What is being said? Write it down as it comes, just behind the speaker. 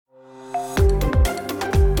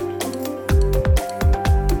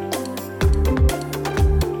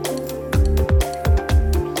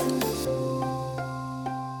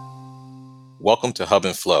Welcome to Hub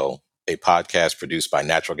and Flow, a podcast produced by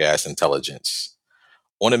Natural Gas Intelligence.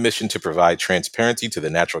 On a mission to provide transparency to the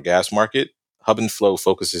natural gas market, Hub and Flow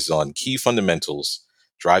focuses on key fundamentals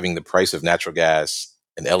driving the price of natural gas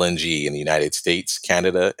and LNG in the United States,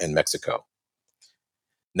 Canada, and Mexico.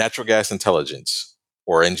 Natural Gas Intelligence,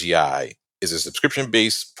 or NGI, is a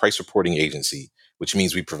subscription-based price reporting agency, which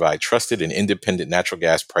means we provide trusted and independent natural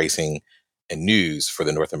gas pricing and news for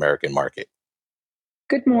the North American market.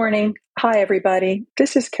 Good morning. Hi, everybody.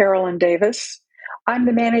 This is Carolyn Davis. I'm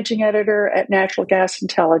the managing editor at Natural Gas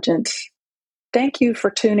Intelligence. Thank you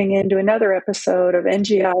for tuning in to another episode of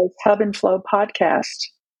NGI's Hub and Flow podcast.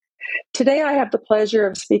 Today, I have the pleasure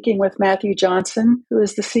of speaking with Matthew Johnson, who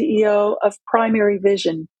is the CEO of Primary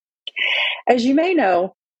Vision. As you may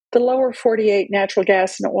know, the lower 48 natural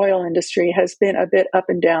gas and oil industry has been a bit up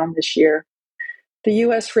and down this year. The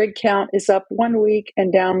U.S. rig count is up 1 week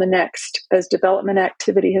and down the next as development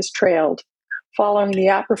activity has trailed, following the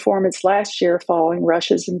outperformance last year following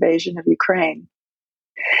Russia's invasion of Ukraine.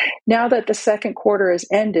 Now that the second quarter has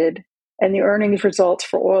ended and the earnings results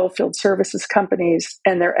for oilfield services companies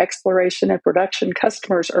and their exploration and production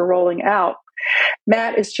customers are rolling out,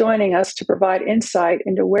 Matt is joining us to provide insight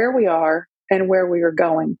into where we are and where we are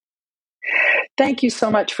going. Thank you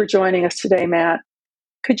so much for joining us today, Matt.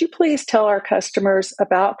 Could you please tell our customers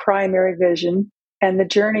about Primary Vision and the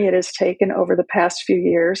journey it has taken over the past few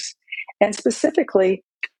years? And specifically,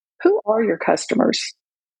 who are your customers?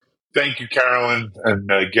 Thank you, Carolyn.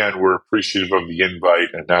 And again, we're appreciative of the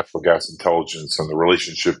invite and Natural Gas Intelligence and the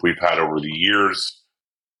relationship we've had over the years.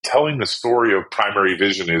 Telling the story of Primary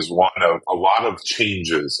Vision is one of a lot of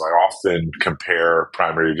changes. I often compare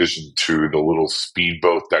Primary Vision to the little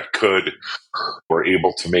speedboat that could. We're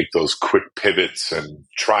able to make those quick pivots and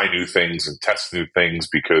try new things and test new things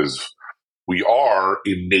because we are,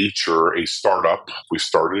 in nature, a startup. We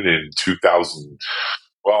started in 2000.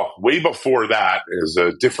 Well, way before that is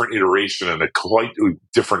a different iteration and a quite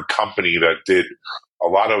different company that did a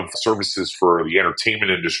lot of services for the entertainment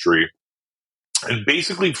industry and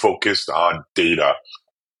basically focused on data.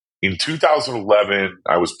 In 2011,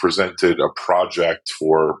 I was presented a project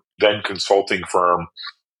for then consulting firm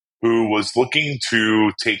who was looking to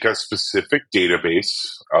take a specific database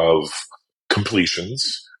of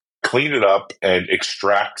completions, clean it up, and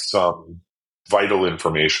extract some vital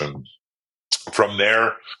information. From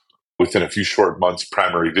there, within a few short months,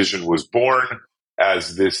 Primary Vision was born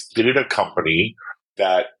as this data company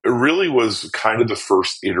that really was kind of the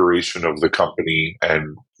first iteration of the company.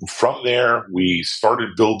 And from there, we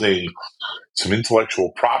started building some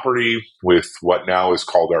intellectual property with what now is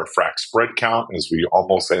called our Frac Spread Count as we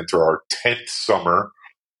almost enter our 10th summer.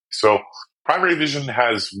 So Primary Vision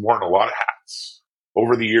has worn a lot of hats.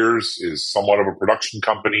 Over the years is somewhat of a production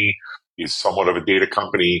company, is somewhat of a data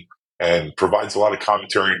company, and provides a lot of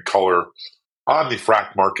commentary and color on the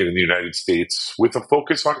frac market in the United States with a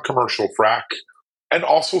focus on commercial frac and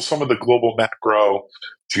also some of the global macro,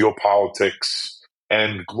 geopolitics,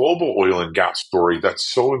 and global oil and gas story that's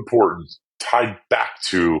so important, tied back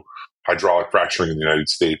to hydraulic fracturing in the United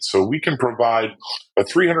States. So we can provide a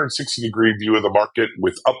 360-degree view of the market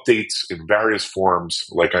with updates in various forms,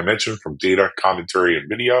 like I mentioned, from data, commentary, and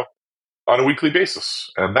video on a weekly basis.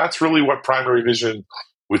 And that's really what Primary Vision,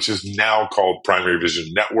 which is now called Primary Vision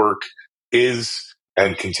Network, is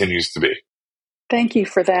and continues to be. Thank you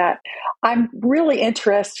for that. I'm really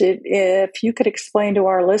interested if you could explain to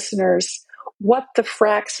our listeners what the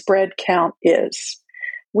Frac Spread Count is.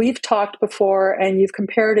 We've talked before, and you've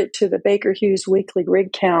compared it to the Baker Hughes weekly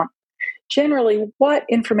rig count. Generally, what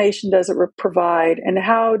information does it provide, and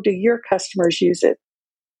how do your customers use it?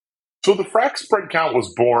 So the Frac Spread Count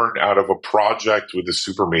was born out of a project with a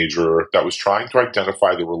super major that was trying to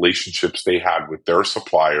identify the relationships they had with their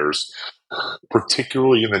suppliers,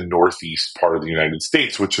 particularly in the northeast part of the United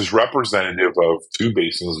States, which is representative of two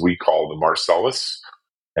basins we call the Marcellus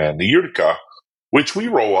and the Utica, which we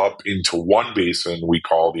roll up into one basin we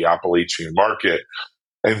call the Appalachian market.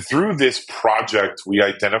 And through this project, we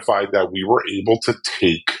identified that we were able to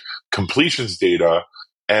take completions data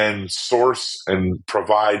and source and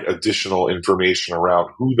provide additional information around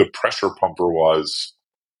who the pressure pumper was.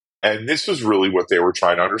 And this was really what they were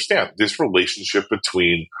trying to understand, this relationship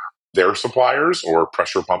between their suppliers or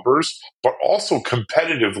pressure pumpers, but also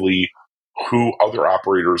competitively who other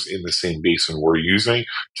operators in the same basin were using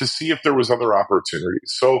to see if there was other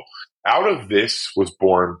opportunities. So out of this was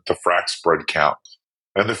born the Frac Spread Count.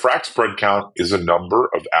 And the Frac Spread Count is a number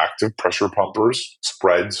of active pressure pumpers,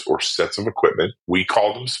 spreads, or sets of equipment. We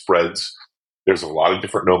call them spreads. There's a lot of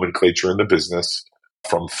different nomenclature in the business,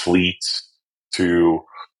 from fleets to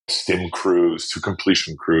stim crews to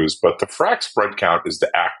completion crews. But the frac spread count is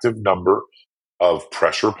the active number of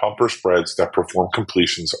pressure pumper spreads that perform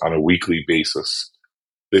completions on a weekly basis.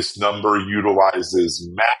 This number utilizes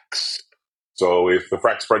max. So if the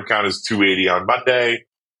frac spread count is 280 on Monday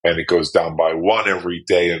and it goes down by 1 every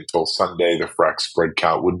day until Sunday, the frac spread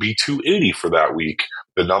count would be 280 for that week.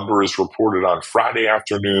 The number is reported on Friday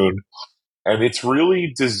afternoon, and it's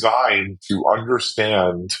really designed to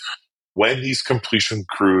understand when these completion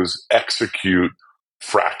crews execute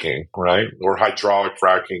fracking, right? Or hydraulic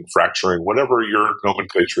fracking, fracturing, whatever your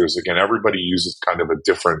nomenclature is. Again, everybody uses kind of a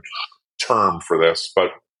different term for this, but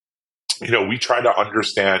we try to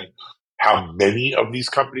understand how many of these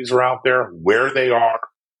companies are out there, where they are,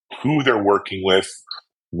 who they're working with,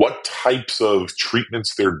 what types of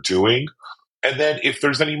treatments they're doing, and then if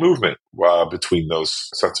there's any movement between those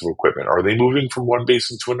sets of equipment. Are they moving from one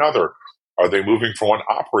basin to another? Are they moving from one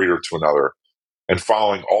operator to another? And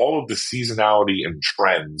following all of the seasonality and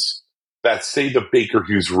trends that, say, the Baker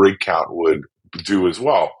Hughes rig count would do as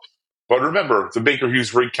well. But remember, the Baker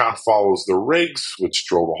Hughes rig count follows the rigs, which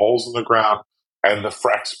drill the holes in the ground, and the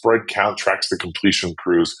frac spread count tracks the completion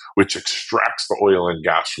crews, which extracts the oil and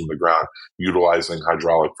gas from the ground utilizing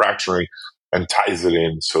hydraulic fracturing and ties it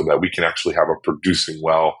in so that we can actually have a producing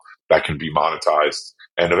well that can be monetized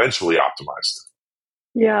and eventually optimized.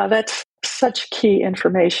 Yeah, that's such key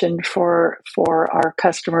information for our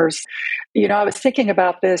customers. I was thinking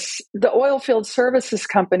about this. The oil field services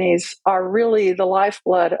companies are really the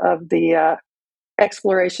lifeblood of the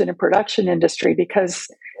exploration and production industry because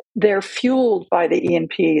they're fueled by the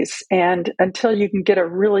E&Ps. And until you can get a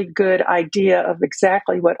really good idea of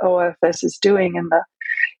exactly what OFS is doing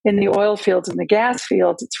in the oil fields and the gas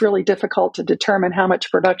fields, it's really difficult to determine how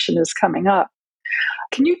much production is coming up.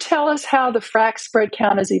 Can you tell us how the frac spread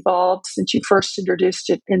count has evolved since you first introduced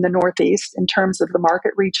it in the Northeast in terms of the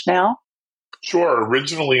market reach now? Sure.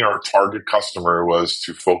 Originally, our target customer was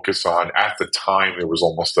to focus on, at the time, there was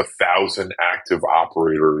almost 1,000 active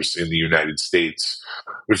operators in the United States,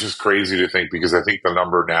 which is crazy to think because I think the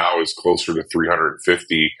number now is closer to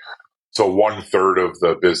 350. So 1/3 of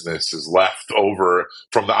the business is left over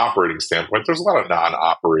from the operating standpoint. There's a lot of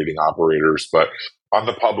non-operating operators, but on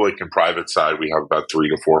the public and private side, we have about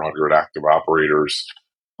 300 to 400 active operators.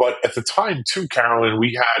 But at the time, too, Carolyn,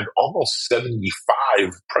 we had almost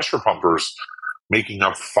 75 pressure pumpers making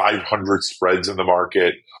up 500 spreads in the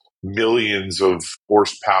market, millions of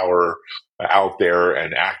horsepower out there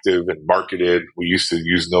and active and marketed. We used to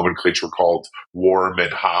use nomenclature called warm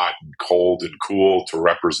and hot and cold and cool to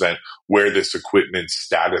represent where this equipment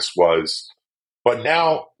status was. But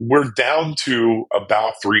now we're down to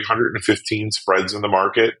about 315 spreads in the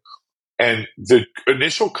market. And the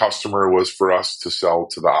initial customer was for us to sell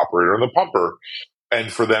to the operator and the pumper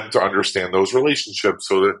and for them to understand those relationships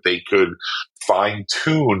so that they could fine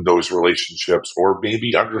tune those relationships or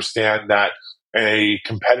maybe understand that a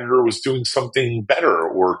competitor was doing something better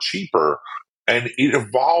or cheaper. And it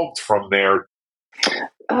evolved from there.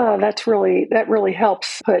 That really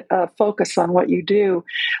helps put a focus on what you do.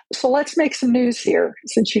 So let's make some news here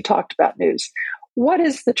since you talked about news. What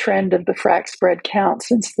is the trend of the frac spread count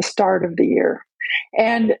since the start of the year?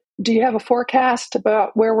 And do you have a forecast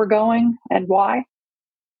about where we're going and why?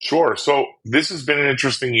 Sure. So this has been an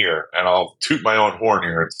interesting year, and I'll toot my own horn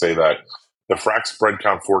here and say that the frac spread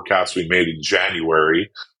count forecasts we made in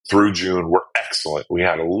January through June were excellent. We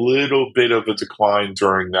had a little bit of a decline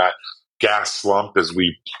during that gas slump as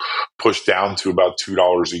we pushed down to about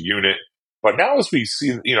 $2 a unit. But now as we see,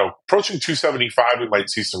 approaching 275, we might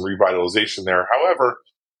see some revitalization there. However,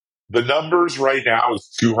 the numbers right now is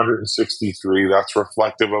 263. That's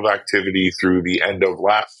reflective of activity through the end of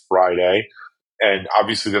last Friday. And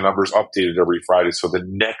obviously the number's updated every Friday. So the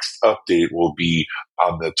next update will be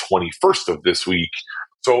on the 21st of this week.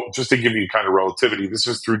 So just to give you kind of relativity, this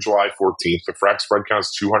is through July 14th. The frac spread count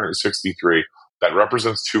is 263. That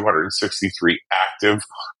represents 263 active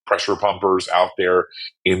pressure pumpers out there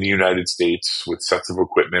in the United States with sets of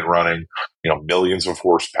equipment running, millions of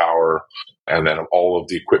horsepower, and then all of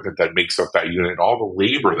the equipment that makes up that unit and all the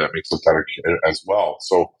labor that makes up that as well.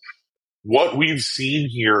 So what we've seen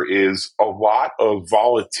here is a lot of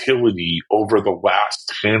volatility over the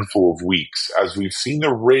last handful of weeks as we've seen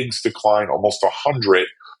the rigs decline almost 100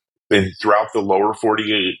 throughout the lower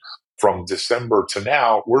 48 from December to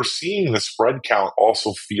now. We're seeing the spread count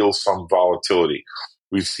also feel some volatility.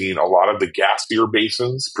 We've seen a lot of the gassier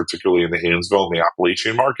basins, particularly in the Haynesville and the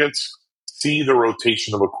Appalachian markets, see the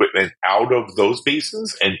rotation of equipment out of those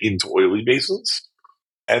basins and into oily basins.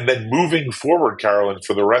 And then moving forward, Carolyn,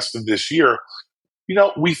 for the rest of this year,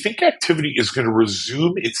 We think activity is going to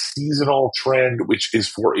resume its seasonal trend, which is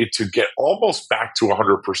for it to get almost back to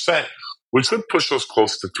 100%, which would push us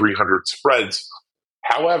close to 300 spreads.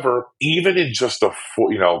 However, even in just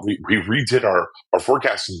we redid our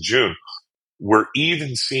forecast in June. We're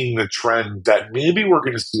even seeing the trend that maybe we're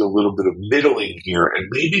going to see a little bit of middling here, and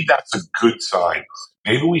maybe that's a good sign.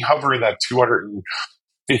 Maybe we hover in that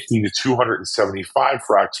 250 to 275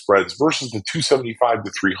 frac spreads versus the 275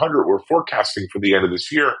 to 300 we're forecasting for the end of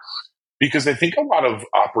this year, because I think a lot of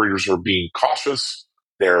operators are being cautious.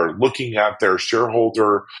 They're looking at their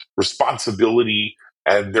shareholder responsibility,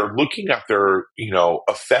 and they're looking at their,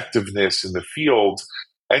 effectiveness in the field.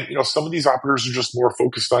 And, some of these operators are just more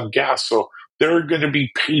focused on gas. So they're going to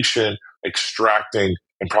be patient, extracting,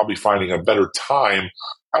 and probably finding a better time.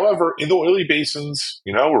 However, in the oily basins,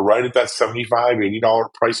 we're right at that $75,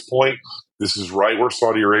 $80 price point. This is right where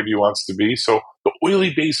Saudi Arabia wants to be. So the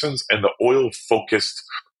oily basins and the oil-focused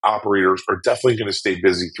operators are definitely going to stay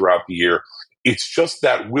busy throughout the year. It's just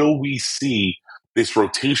that, will we see this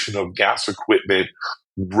rotation of gas equipment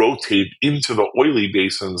rotate into the oily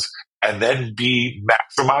basins and then be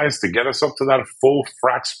maximized to get us up to that full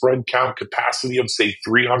frac spread count capacity of, say,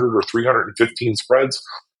 300 or 315 spreads?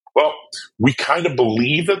 Well, we kind of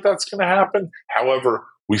believe that that's going to happen. However,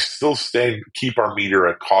 we still keep our meter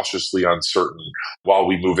at cautiously uncertain while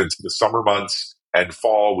we move into the summer months and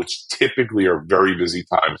fall, which typically are very busy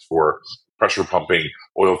times for pressure pumping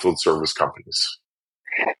oilfield service companies.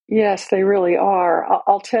 Yes, they really are.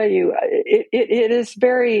 I'll tell you, it is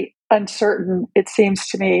very uncertain, it seems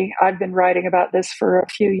to me. I've been writing about this for a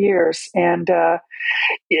few years, and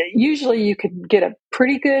usually you can get a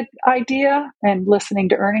pretty good idea and listening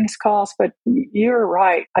to earnings calls, but you're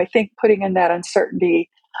right. I think putting in that uncertainty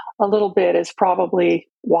a little bit is probably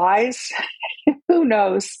wise. Who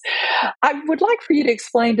knows? I would like for you to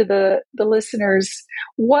explain to the listeners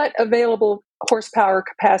what available horsepower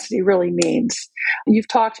capacity really means. You've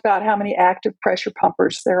talked about how many active pressure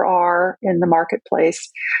pumpers there are in the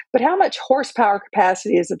marketplace, but how much horsepower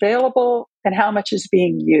capacity is available and how much is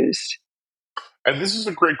being used? And this is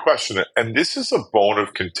a great question. And this is a bone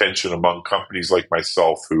of contention among companies like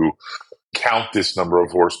myself who count this number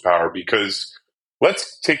of horsepower, because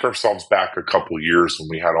let's take ourselves back a couple years when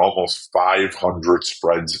we had almost 500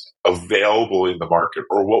 spreads available in the market,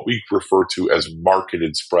 or what we refer to as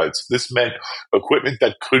marketed spreads. This meant equipment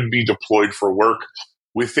that could be deployed for work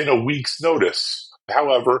within a week's notice.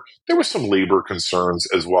 However, there were some labor concerns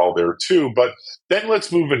as well there too. But then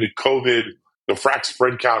let's move into COVID. The frac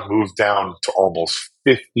spread count moved down to almost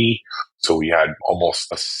 50. So we had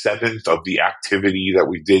almost a seventh of the activity that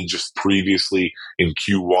we did just previously in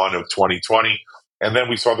Q1 of 2020. And then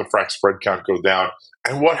we saw the frac spread count go down.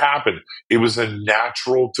 And what happened? It was a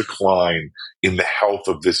natural decline in the health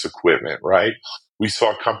of this equipment, right? We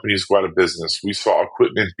saw companies go out of business. We saw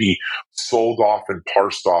equipment be sold off and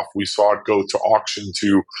parsed off. We saw it go to auction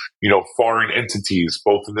to, foreign entities,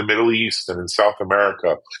 both in the Middle East and in South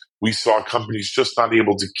America. We saw companies just not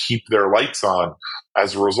able to keep their lights on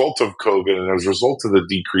as a result of COVID and as a result of the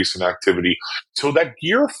decrease in activity. So that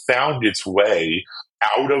gear found its way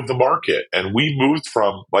out of the market. And we moved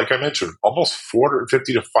from, like I mentioned, almost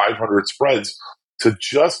 450 to 500 spreads to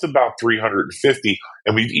just about 350.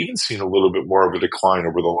 And we've even seen a little bit more of a decline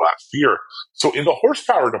over the last year. So in the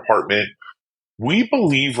horsepower department, we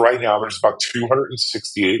believe right now there's about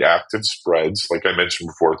 268 active spreads, like I mentioned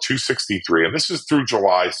before, 263. And this is through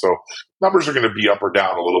July, so numbers are going to be up or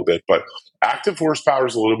down a little bit. But active horsepower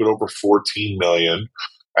is a little bit over 14 million.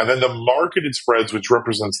 And then the marketed spreads, which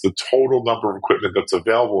represents the total number of equipment that's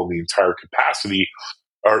available in the entire capacity,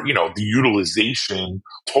 or, the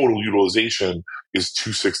total utilization is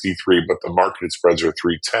 263, but the marketed spreads are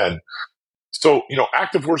 310. So,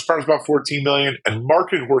 active horsepower is about 14 million and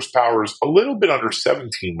marketed horsepower is a little bit under 17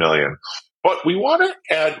 million. But we want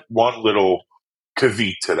to add one little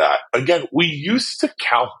caveat to that. Again, we used to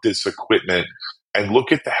count this equipment and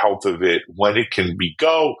look at the health of it, when it can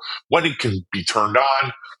when it can be turned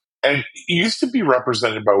on. And it used to be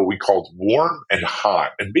represented by what we called warm and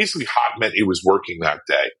hot. And basically hot meant it was working that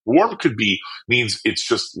day. Warm means it's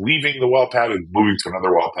just leaving the well pad and moving to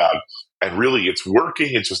another well pad. And really it's working.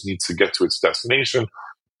 It just needs to get to its destination.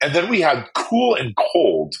 And then we had cool and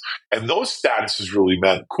cold. And those statuses really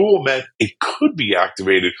meant cool meant it could be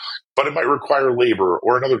activated, but it might require labor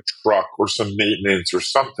or another truck or some maintenance or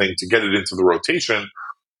something to get it into the rotation.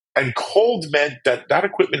 And cold meant that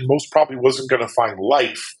equipment most probably wasn't going to find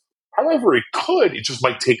life. However, it could. It just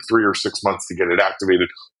might take 3 or 6 months to get it activated,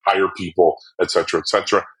 hire people, et cetera, et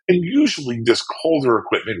cetera. And usually this colder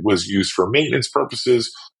equipment was used for maintenance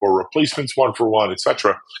purposes or replacements one for one, et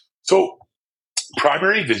cetera. So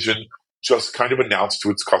Primary Vision just kind of announced to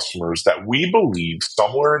its customers that we believe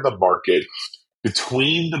somewhere in the market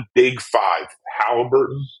between the big five,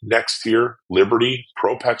 Halliburton, NexTier, Liberty,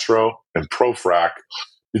 ProPetro, and ProFrac,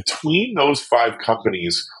 between those five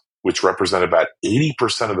companies, which represent about 80%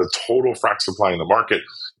 of the total frac supply in the market,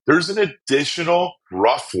 there's an additional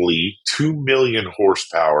roughly 2 million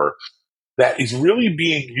horsepower that is really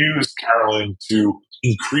being used, Carolyn, to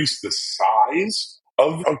increase the size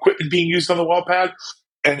of equipment being used on the well pad.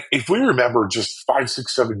 And if we remember just 5,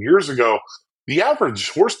 6, 7 years ago, the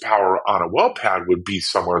average horsepower on a well pad would be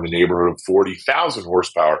somewhere in the neighborhood of 40,000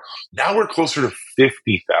 horsepower. Now we're closer to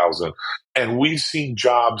 50,000. And we've seen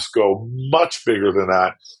jobs go much bigger than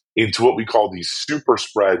that into what we call these super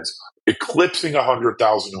spreads, eclipsing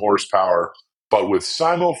 100,000 horsepower. But with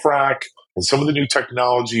simul-frac and some of the new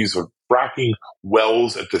technologies of fracking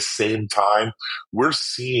wells at the same time, we're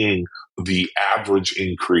seeing the average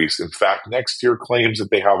increase. In fact, NexTier claims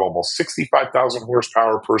that they have almost 65,000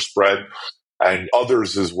 horsepower per spread, and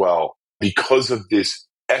others as well, because of this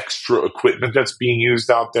extra equipment that's being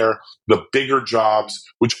used out there, the bigger jobs,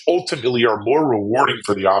 which ultimately are more rewarding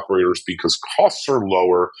for the operators because costs are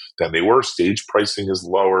lower than they were, stage pricing is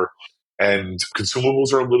lower, and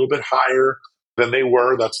consumables are a little bit higher than they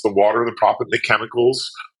were. That's the water, the proppant, the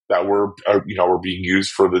chemicals that were being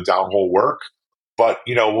used for the downhole work. But,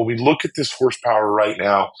 when we look at this horsepower right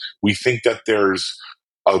now, we think that there's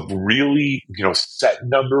a really, set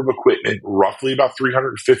number of equipment, roughly about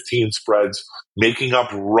 315 spreads, making up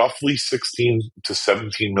roughly 16 to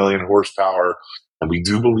 17 million horsepower. And we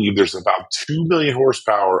do believe there's about 2 million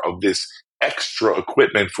horsepower of this extra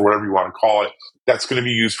equipment, for whatever you want to call it, that's going to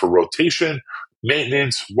be used for rotation,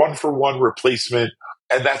 maintenance, one-for-one replacement.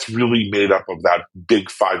 And that's really made up of that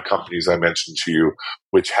big five companies I mentioned to you,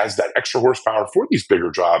 which has that extra horsepower for these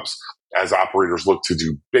bigger jobs as operators look to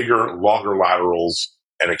do bigger, longer laterals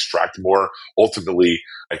and extract more, ultimately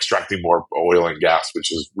extracting more oil and gas,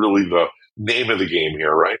 which is really the name of the game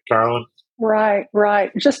here, right, Carolyn?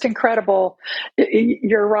 Right. Just incredible.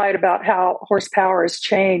 You're right about how horsepower has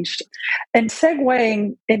changed. And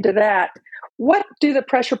segueing into that, what do the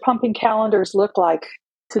pressure pumping calendars look like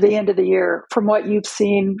to the end of the year from what you've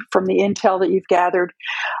seen from the intel that you've gathered?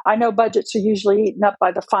 I know budgets are usually eaten up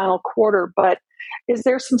by the final quarter, but is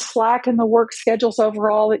there some slack in the work schedules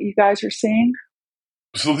overall that you guys are seeing?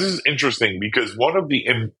 So this is interesting because one of the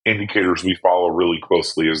indicators we follow really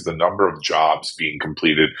closely is the number of jobs being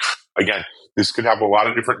completed. Again, this could have a lot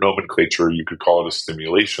of different nomenclature. You could call it a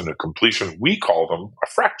stimulation, a completion. We call them a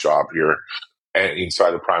frac job here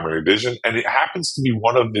inside of Primary Vision. And it happens to be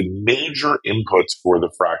one of the major inputs for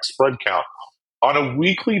the Frac Spread Count. On a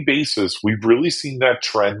weekly basis, we've really seen that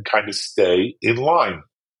trend kind of stay in line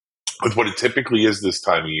with what it typically is this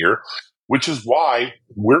time of year, which is why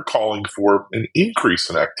we're calling for an increase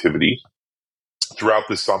in activity throughout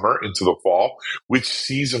the summer into the fall, which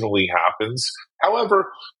seasonally happens.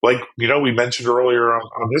 However, like we mentioned earlier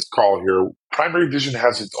on this call here, Primary Vision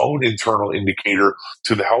has its own internal indicator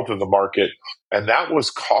to the health of the market, and that was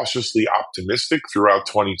cautiously optimistic throughout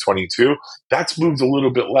 2022. That's moved a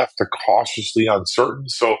little bit left to cautiously uncertain.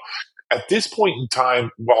 So at this point in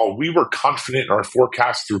time, while we were confident in our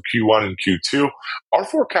forecast through Q1 and Q2, our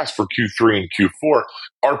forecast for Q3 and Q4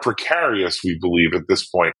 are precarious, we believe, at this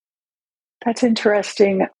point. That's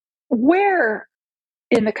interesting. Where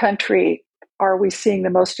in the country are we seeing the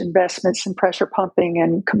most investments in pressure pumping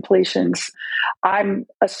and completions? I'm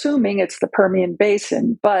assuming it's the Permian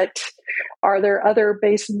Basin, but are there other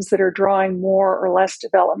basins that are drawing more or less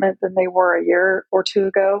development than they were a year or two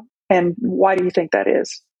ago? And why do you think that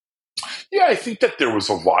is? Yeah, I think that there was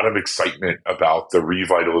a lot of excitement about the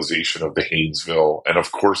revitalization of the Haynesville. And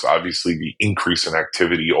of course, obviously, the increase in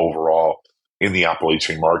activity overall in the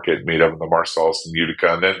Appalachian market made up of the Marcellus and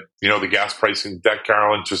Utica. And then, the gas pricing deck,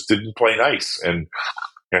 Carolyn, just didn't play nice. And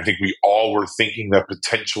I think we all were thinking that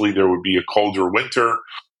potentially there would be a colder winter,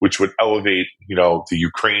 which would elevate, the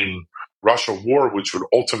Ukraine-Russia war, which would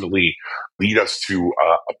ultimately lead us to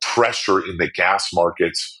a pressure in the gas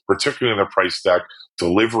markets, particularly in the price deck,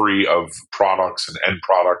 delivery of products and end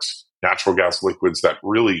products, natural gas liquids that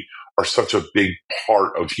really are such a big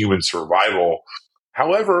part of human survival.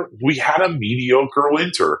 However, we had a mediocre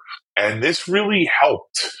winter, and this really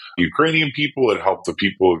helped the Ukrainian people. It helped the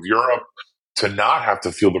people of Europe to not have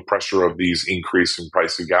to feel the pressure of these increase in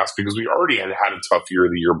price of gas because we already had a tough year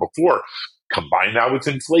the year before. Combine that with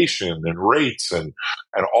inflation and rates and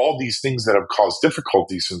all these things that have caused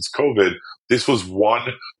difficulty since COVID, this was one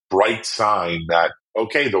bright sign that,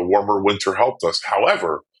 okay, the warmer winter helped us.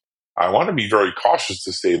 However, I want to be very cautious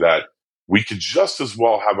to say that we could just as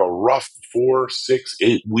well have a rough 4, 6,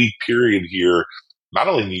 8 week period here, not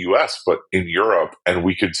only in the US, but in Europe, and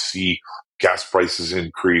we could see gas prices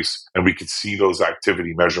increase, and we could see those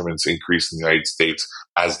activity measurements increase in the United States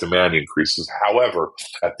as demand increases. However,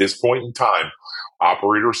 at this point in time,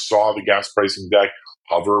 operators saw the gas pricing deck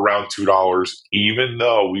hover around $2, even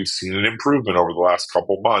though we've seen an improvement over the last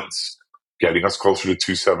couple months, getting us closer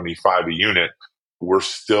to $2.75 a unit. We're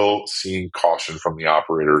still seeing caution from the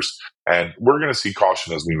operators, and we're going to see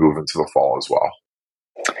caution as we move into the fall as well.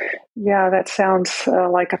 Yeah, that sounds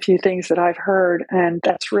like a few things that I've heard, and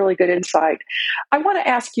that's really good insight. I want to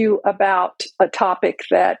ask you about a topic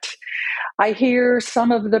that I hear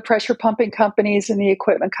some of the pressure pumping companies and the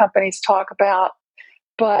equipment companies talk about,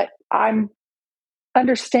 but I'm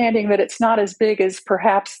understanding that it's not as big as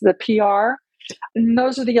perhaps the PR. And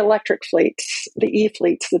those are the electric fleets, the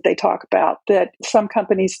e-fleets that they talk about, that some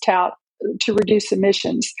companies tout to reduce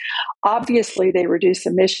emissions. Obviously, they reduce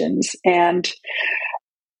emissions, and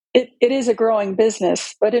it is a growing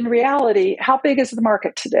business. But in reality, how big is the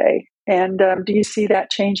market today? And do you see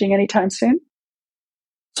that changing anytime soon?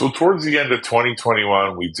 So towards the end of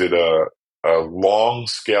 2021, we did a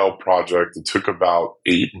long-scale project. It took about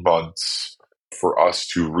 8 months for us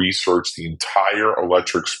to research the entire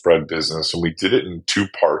electric spread business, and we did it in 2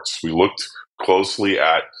 parts. We looked closely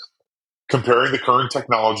at comparing the current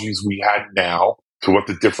technologies we had now to what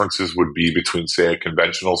the differences would be between, say, a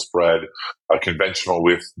conventional spread, a conventional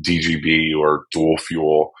with DGB or dual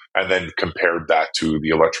fuel, and then compared that to the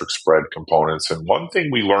electric spread components. And one thing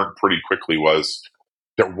we learned pretty quickly was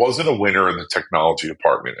there wasn't a winner in the technology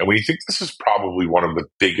department. And we think this is probably one of the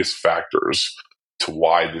biggest factors to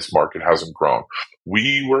why this market hasn't grown.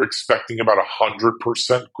 We were expecting about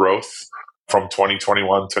 100% growth from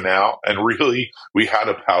 2021 to now, and really we had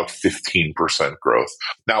about 15% growth.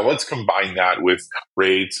 Now let's combine that with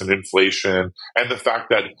rates and inflation and the fact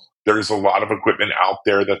that there's a lot of equipment out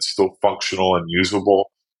there that's still functional and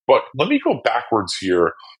usable. But let me go backwards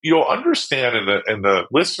here. You'll understand, and the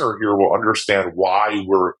listener here will understand why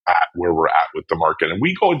we're at where we're at with the market. And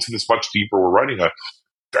we go into this much deeper. We're writing a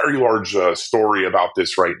very large story about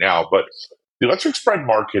this right now, but the electric spread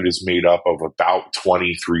market is made up of about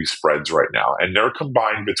 23 spreads right now, and they're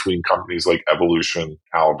combined between companies like Evolution,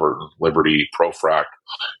 Halliburton, Liberty, ProFrac.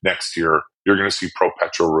 Next year, you're going to see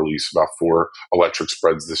ProPetro release about 4 electric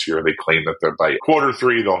spreads this year. They claim that by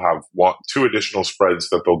Q3, they'll have 2 additional spreads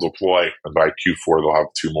that they'll deploy, and by Q4, they'll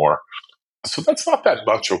have 2 more. So that's not that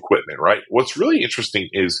much equipment, right? What's really interesting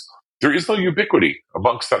is there is no ubiquity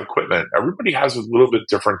amongst that equipment. Everybody has a little bit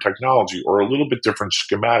different technology or a little bit different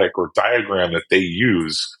schematic or diagram that they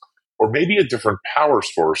use, or maybe a different power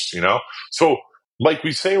source, So like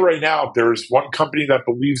we say right now, there's one company that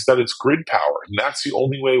believes that it's grid power, and that's the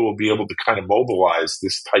only way we'll be able to kind of mobilize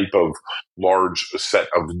this type of large set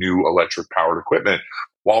of new electric powered equipment,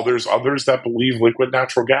 while there's others that believe liquid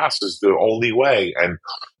natural gas is the only way. And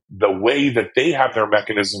the way that they have their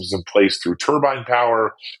mechanisms in place through turbine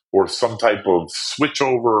power or some type of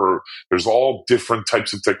switchover, there's all different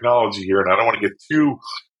types of technology here. And I don't want to get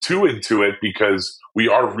too into it because we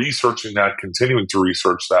are researching that, continuing to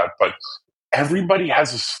research that, but everybody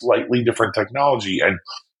has a slightly different technology. And,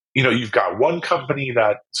 you've got one company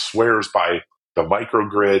that swears by the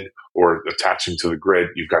microgrid or attaching to the grid.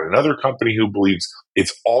 You've got another company who believes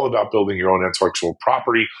it's all about building your own intellectual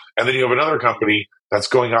property. And then you have another company that's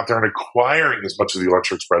going out there and acquiring as much of the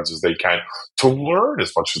electric spreads as they can to learn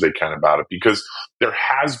as much as they can about it, because there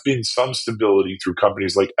has been some stability through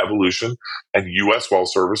companies like Evolution and US Well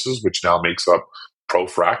Services, which now makes up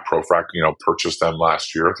ProFrac. ProFrac, purchased them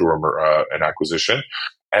last year through an acquisition.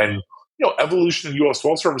 And Evolution and US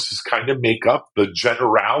Well Services kind of make up the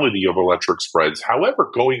generality of electric spreads. However,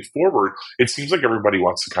 going forward, it seems like everybody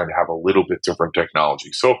wants to kind of have a little bit different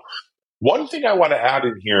technology. So one thing I want to add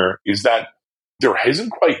in here is that there isn't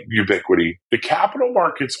quite ubiquity. The capital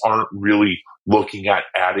markets aren't really looking at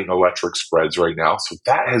adding electric spreads right now. So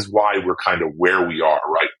that is why we're kind of where we are,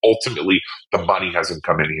 right? Ultimately, the money hasn't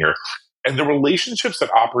come in here. And the relationships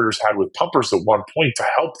that operators had with pumpers at one point to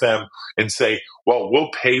help them and say, well, we'll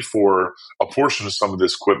pay for a portion of some of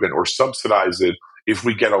this equipment or subsidize it if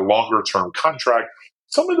we get a longer term contract.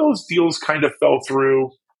 Some of those deals kind of fell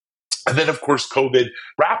through. And then, of course, COVID,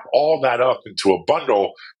 wrap all that up into a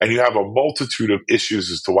bundle, and you have a multitude of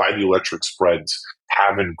issues as to why the electric spreads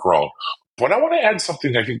haven't grown. But I want to add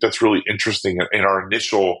something I think that's really interesting in our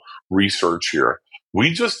initial research here.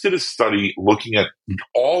 We just did a study looking at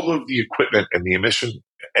all of the equipment and the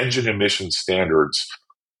engine emission standards.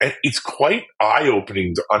 And it's quite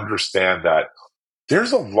eye-opening to understand that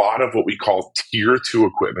there's a lot of what we call tier 2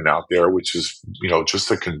 equipment out there, which is, just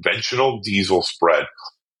a conventional diesel spread.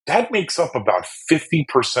 That makes up about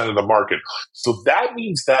 50% of the market. So that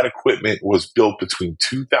means that equipment was built between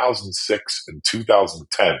 2006 and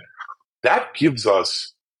 2010. That gives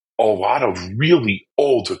us a lot of really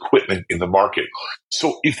old equipment in the market.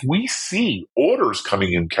 So if we see orders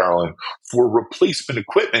coming in, Carolyn, for replacement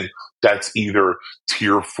equipment that's either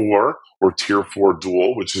tier 4 or tier 4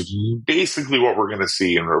 dual, which is basically what we're going to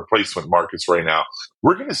see in replacement markets right now,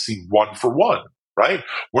 we're going to see one for one, right?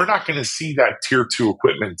 We're not going to see that tier 2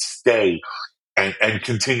 equipment stay and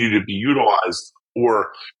continue to be utilized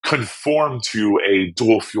or conform to a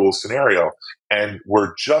dual fuel scenario. And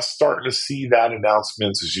we're just starting to see that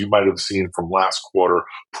announcements, as you might have seen from last quarter.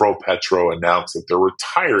 ProPetro announced that they're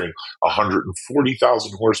retiring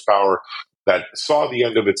 140,000 horsepower that saw the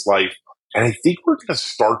end of its life. And I think we're going to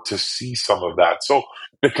start to see some of that. So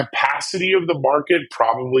the capacity of the market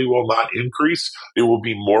probably will not increase. It will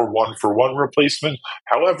be more one-for-one replacement.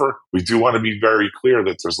 However, we do want to be very clear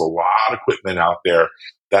that there's a lot of equipment out there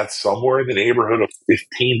that's somewhere in the neighborhood of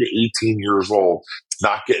 15 to 18 years old. It's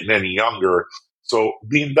not getting any younger. So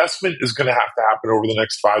the investment is going to have to happen over the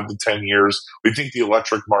next 5 to 10 years. We think the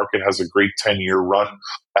electric market has a great 10-year run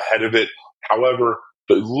ahead of it. However,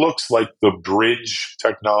 it looks like the bridge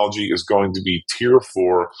technology is going to be tier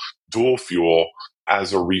 4 dual fuel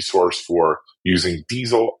as a resource for using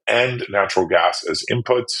diesel and natural gas as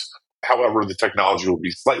inputs. However, the technology will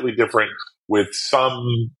be slightly different, with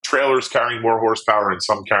some trailers carrying more horsepower and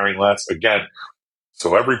some carrying less. Again,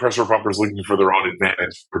 so every pressure pumper is looking for their own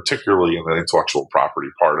advantage, particularly in the intellectual property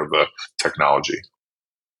part of the technology.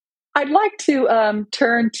 I'd like to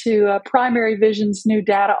turn to Primary Vision's new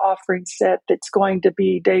data offering set that's going to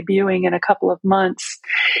be debuting in a couple of months.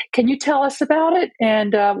 Can you tell us about it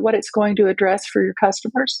and what it's going to address for your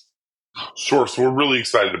customers? Sure. So we're really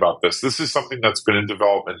excited about this. This is something that's been in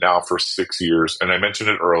development now for 6 years. And I mentioned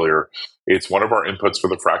it earlier. It's one of our inputs for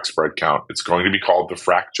the Frac Spread Count. It's going to be called the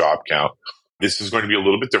Frac Job Count. This is going to be a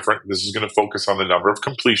little bit different. This is going to focus on the number of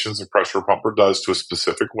completions a pressure pumper does to a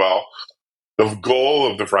specific well. The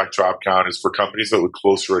goal of the Frac Job Count is for companies that look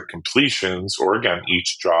closer at completions, or again,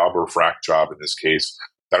 each job or frac job in this case,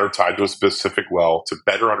 that are tied to a specific well to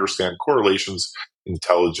better understand correlations,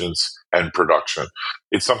 intelligence, and production.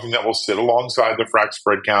 It's something that will sit alongside the Frac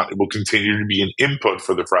Spread Count. It will continue to be an input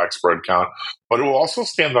for the Frac Spread Count, but it will also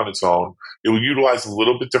stand on its own. It will utilize a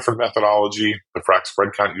little bit different methodology. The Frac Spread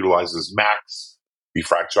Count utilizes max. The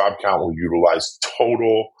Frac Job Count will utilize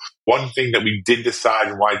total. One thing that we did decide,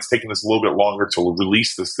 and why it's taken us a little bit longer to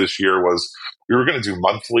release this year, was we were going to do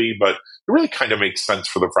monthly, but it really kind of makes sense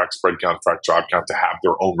for the Frac Spread Count, Frac Job Count to have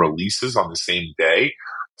their own releases on the same day.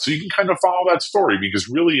 So you can kind of follow that story, because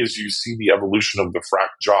really as you see the evolution of the frac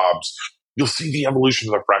jobs, you'll see the evolution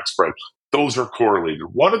of the frac spread. Those are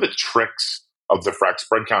correlated. One of the tricks of the Frac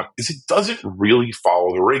Spread Count is it doesn't really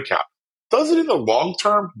follow the rig count. Does it in the long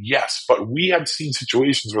term? Yes, but we have seen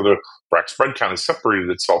situations where the Frac Spread Count has separated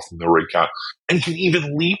itself from the rig count and can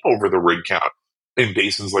even leap over the rig count in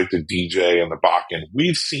basins like the DJ and the Bakken.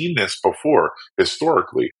 We've seen this before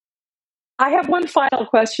historically. I have one final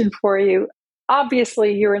question for you.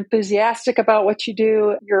 Obviously, you're enthusiastic about what you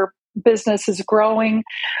do. Your business is growing.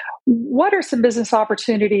 What are some business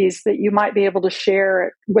opportunities that you might be able to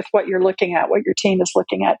share with what you're looking at, what your team is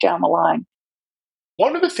looking at down the line?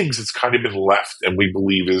 One of the things that's kind of been left, and we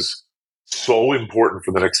believe is so important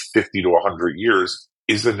for the next 50 to 100 years,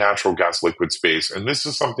 is the natural gas liquid space. And this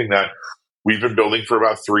is something that we've been building for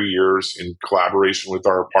about 3 years in collaboration with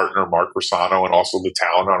our partner, Mark Rossano, and also the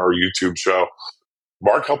talent on our YouTube show.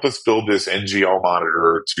 Mark helped us build this NGL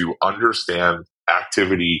monitor to understand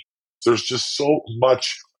activity. There's just so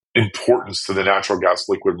much importance to the natural gas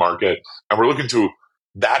liquid market. And we're looking to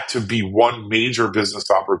that to be one major business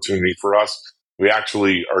opportunity for us. We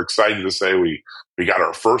actually are excited to say we got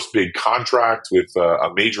our first big contract with a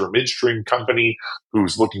major midstream company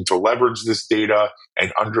who's looking to leverage this data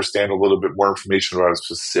and understand a little bit more information about a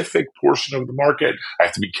specific portion of the market. I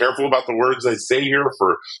have to be careful about the words I say here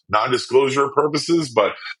for non-disclosure purposes,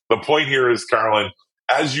 but the point here is, Carolyn,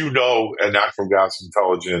 as you know, at Natural Gas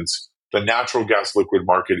Intelligence, the natural gas liquid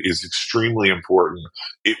market is extremely important.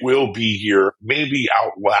 It will be here, maybe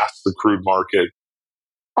outlast the crude market.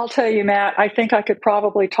 I'll tell you, Matt, I think I could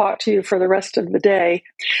probably talk to you for the rest of the day.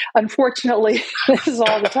 Unfortunately, this is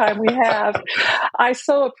all the time we have. I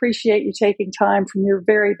so appreciate you taking time from your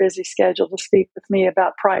very busy schedule to speak with me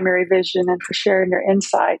about Primary Vision and for sharing your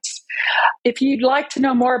insights. If you'd like to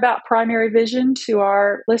know more about Primary Vision to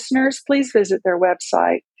our listeners, please visit their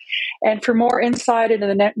website. And for more insight into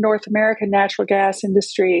the North American natural gas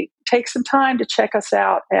industry, take some time to check us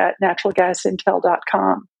out at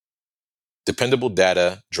naturalgasintel.com. Dependable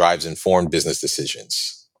data drives informed business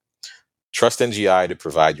decisions. Trust NGI to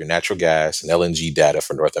provide your natural gas and LNG data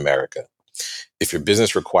for North America. If your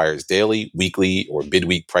business requires daily, weekly, or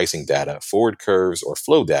bid-week pricing data, forward curves, or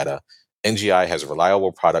flow data, NGI has a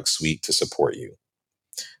reliable product suite to support you.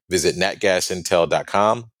 Visit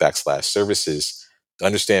natgasintel.com/services to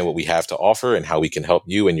understand what we have to offer and how we can help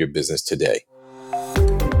you and your business today.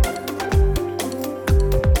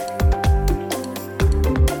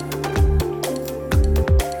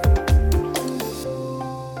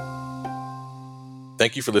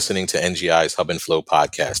 Thank you for listening to NGI's Hub and Flow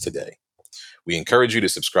podcast today. We encourage you to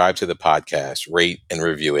subscribe to the podcast, rate and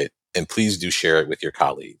review it, and please do share it with your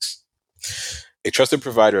colleagues. A trusted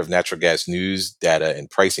provider of natural gas news, data, and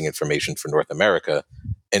pricing information for North America,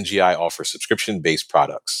 NGI offers subscription-based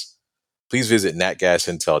products. Please visit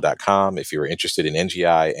natgasintel.com if you are interested in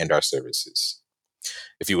NGI and our services.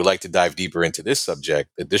 If you would like to dive deeper into this subject,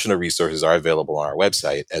 additional resources are available on our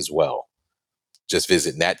website as well. Just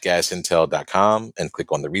visit natgasintel.com and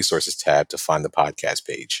click on the resources tab to find the podcast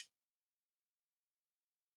page.